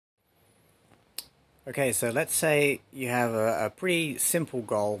Okay, so let's say you have a pretty simple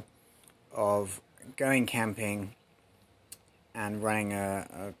goal of going camping and running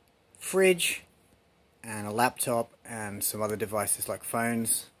a fridge and a laptop and some other devices like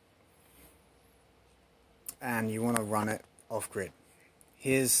phones, and you want to run it off-grid.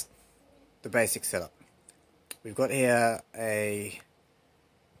 Here's the basic setup. We've got here a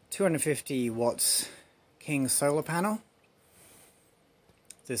 250 watts King solar panel.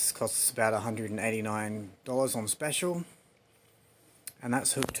 This costs about $189 on special, and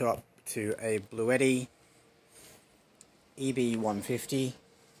that's hooked up to a BLUETTI EB150,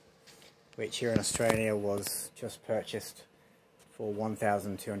 which here in Australia was just purchased for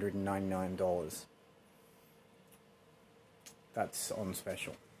 $1,299. That's on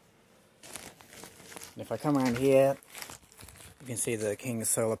special. And if I come around here, you can see the King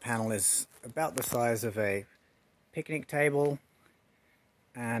solar panel is about the size of a picnic table,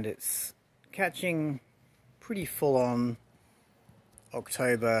 and it's catching pretty full-on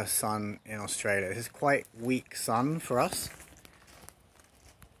October sun in Australia. This is quite weak sun for us,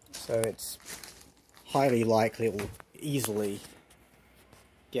 so it's highly likely it will easily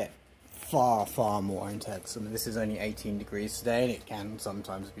get far more intense. I mean, this is only 18 degrees today, and it can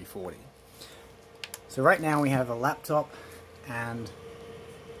sometimes be 40. So right now we have a laptop and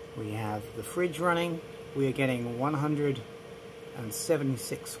we have the fridge running. We are getting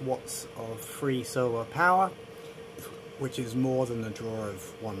 176 watts of free solar power, which is more than the draw of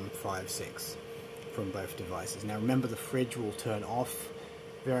 156 from both devices. Now remember, the fridge will turn off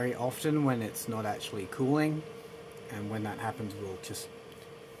very often when it's not actually cooling, and when that happens we'll just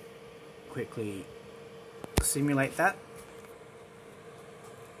quickly simulate that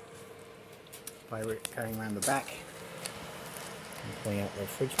by going around the back and pulling out the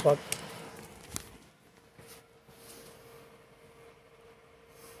fridge plug.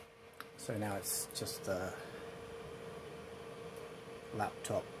 So now it's just the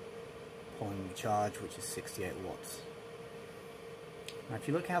laptop pulling the charge, which is 68 watts. Now if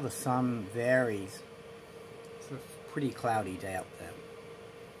you look how the sun varies, it's a pretty cloudy day up there.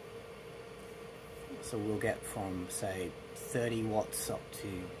 So we'll get from, say, 30 watts up to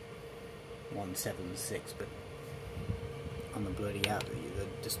 176, but on the BLUETTI app the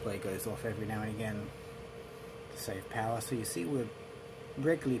display goes off every now and again to save power. So you see we're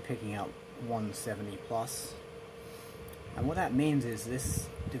regularly picking up 170 plus, and what that means is this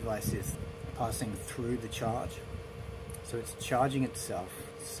device is passing through the charge, so it's charging itself,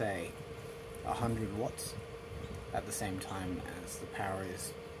 say 100 watts at the same time as the power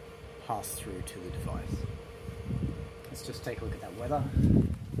is passed through to the device. Let's just take a look at that weather.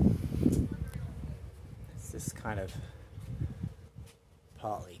 It's this kind of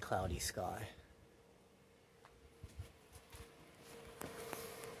partly cloudy sky.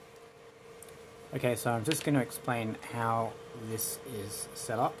 Okay, so I'm just going to explain how this is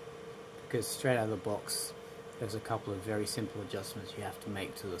set up, because straight out of the box there's a couple of very simple adjustments you have to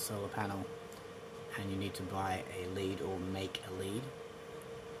make to the solar panel, and you need to buy a lead or make a lead.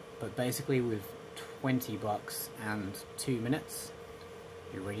 But basically with 20 bucks and 2 minutes,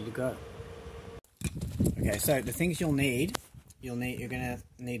 you're ready to go. Okay, so the things you're going to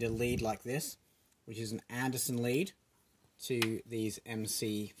need a lead like this, which is an Anderson lead to these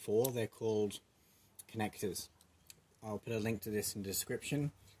MC4. They're called connectors. I'll put a link to this in the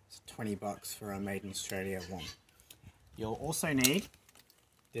description. It's 20 bucks for a made in Australia one. You'll also need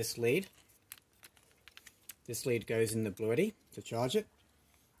this lead. This lead goes in the BLUETTI to charge it,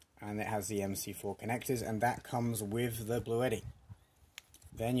 and it has the MC4 connectors, and that comes with the BLUETTI.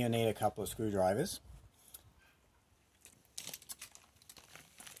 Then you'll need a couple of screwdrivers.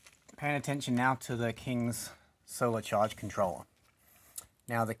 Paying attention now to the King's solar charge controller.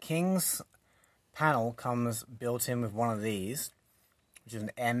 Now the King's panel comes built in with one of these, which is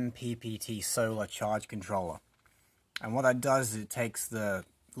an MPPT Solar Charge Controller. And what that does is it takes the,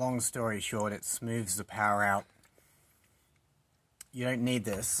 long story short, it smooths the power out. You don't need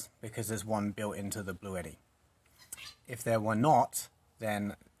this because there's one built into the BLUETTI. If there were not,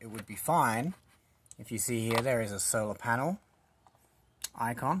 then it would be fine. If you see here, there is a solar panel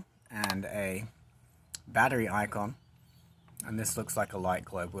icon and a battery icon, and this looks like a light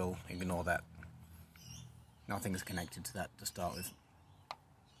globe. We'll ignore that. Nothing's connected to that to start with.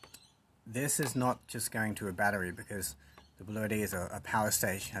 This is not just going to a battery, because the BLUETTI is a power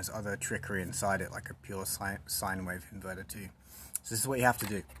station, has other trickery inside it, like a pure sine wave inverter too. So this is what you have to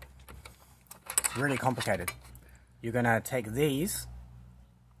do. It's really complicated. You're going to take these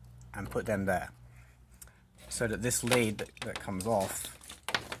and put them there, so that this lead that comes off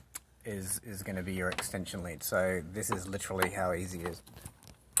is going to be your extension lead. So this is literally how easy it is.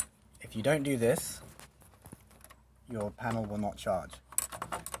 If you don't do this, your panel will not charge.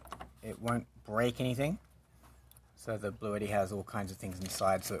 It won't break anything. So the BLUETTI has all kinds of things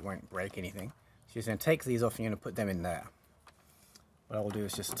inside so it won't break anything. So you're going to take these off and you're going to put them in there. What I'll do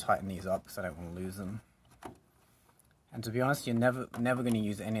is just tighten these up because I don't want to lose them. And to be honest, you're never going to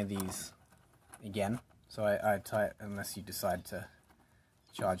use any of these again. So I tie it unless you decide to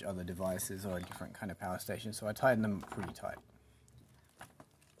charge other devices or a different kind of power station. So I tighten them pretty tight.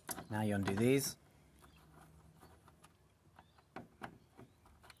 Now you undo these.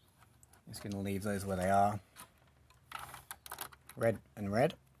 Just going to leave those where they are. Red and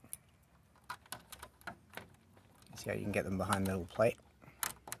red. See how you can get them behind the little plate.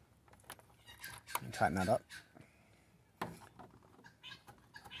 And tighten that up.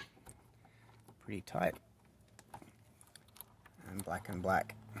 Pretty tight. And black and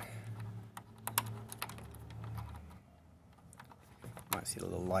black. Might see the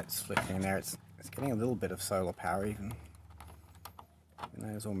little lights flickering there. It's getting a little bit of solar power even though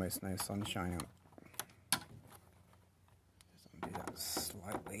there's almost no sunshine on it. Just undo that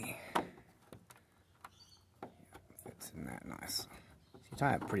slightly. Yeah, fits in there nice. So you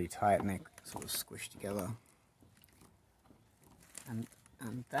tie it pretty tight and they sort of squish together. And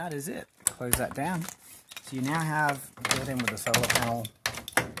that is it. Close that down. So you now have built in with the solar panel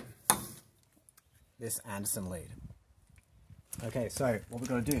this Anderson lead. Okay, so what we've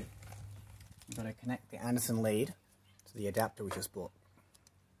got to do, we've got to connect the Anderson lead to the adapter we just bought.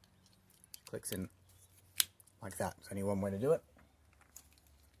 Clicks in like that. There's only one way to do it.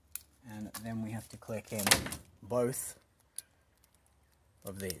 And then we have to click in both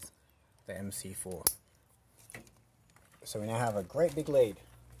of these, the MC4. So we now have a great big lead.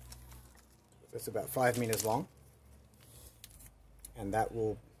 It's about 5 meters long, and that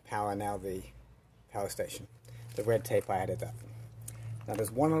will power now the power station. The red tape, I added that. Now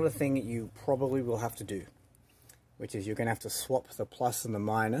there's one other thing that you probably will have to do, which is you're going to have to swap the plus and the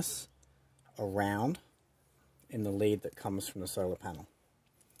minus around in the lead that comes from the solar panel.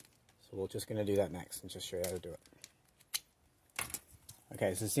 So we're just going to do that next and just show you how to do it.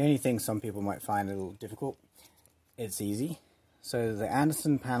 Okay, so it's the only thing some people might find a little difficult. It's easy. So the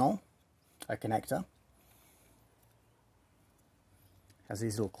Anderson panel, a connector, has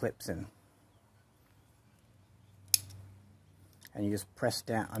these little clips in. And you just press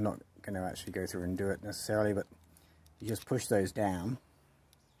down. I'm not going to actually go through and do it necessarily, but you just push those down.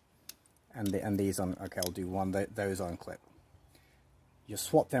 And these on, okay, I'll do one, those on clip. You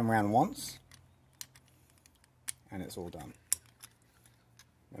swap them around once, and it's all done.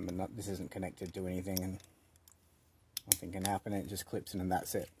 Remember, this isn't connected to anything, and nothing can happen, it just clips in and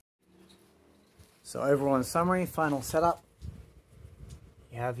that's it. So overall in summary, final setup.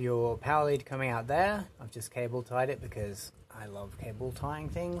 You have your power lead coming out there. I've just cable tied it because I love cable tying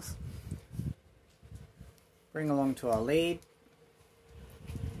things. Bring along to our lead.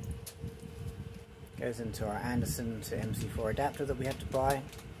 Goes into our Anderson to MC4 adapter that we had to buy.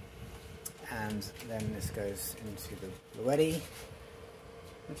 And then this goes into the BLUETTI,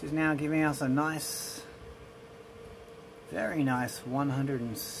 which is now giving us a nice, very nice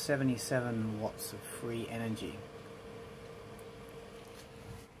 177 watts of free energy.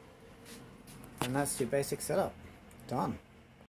 And that's your basic setup. Done.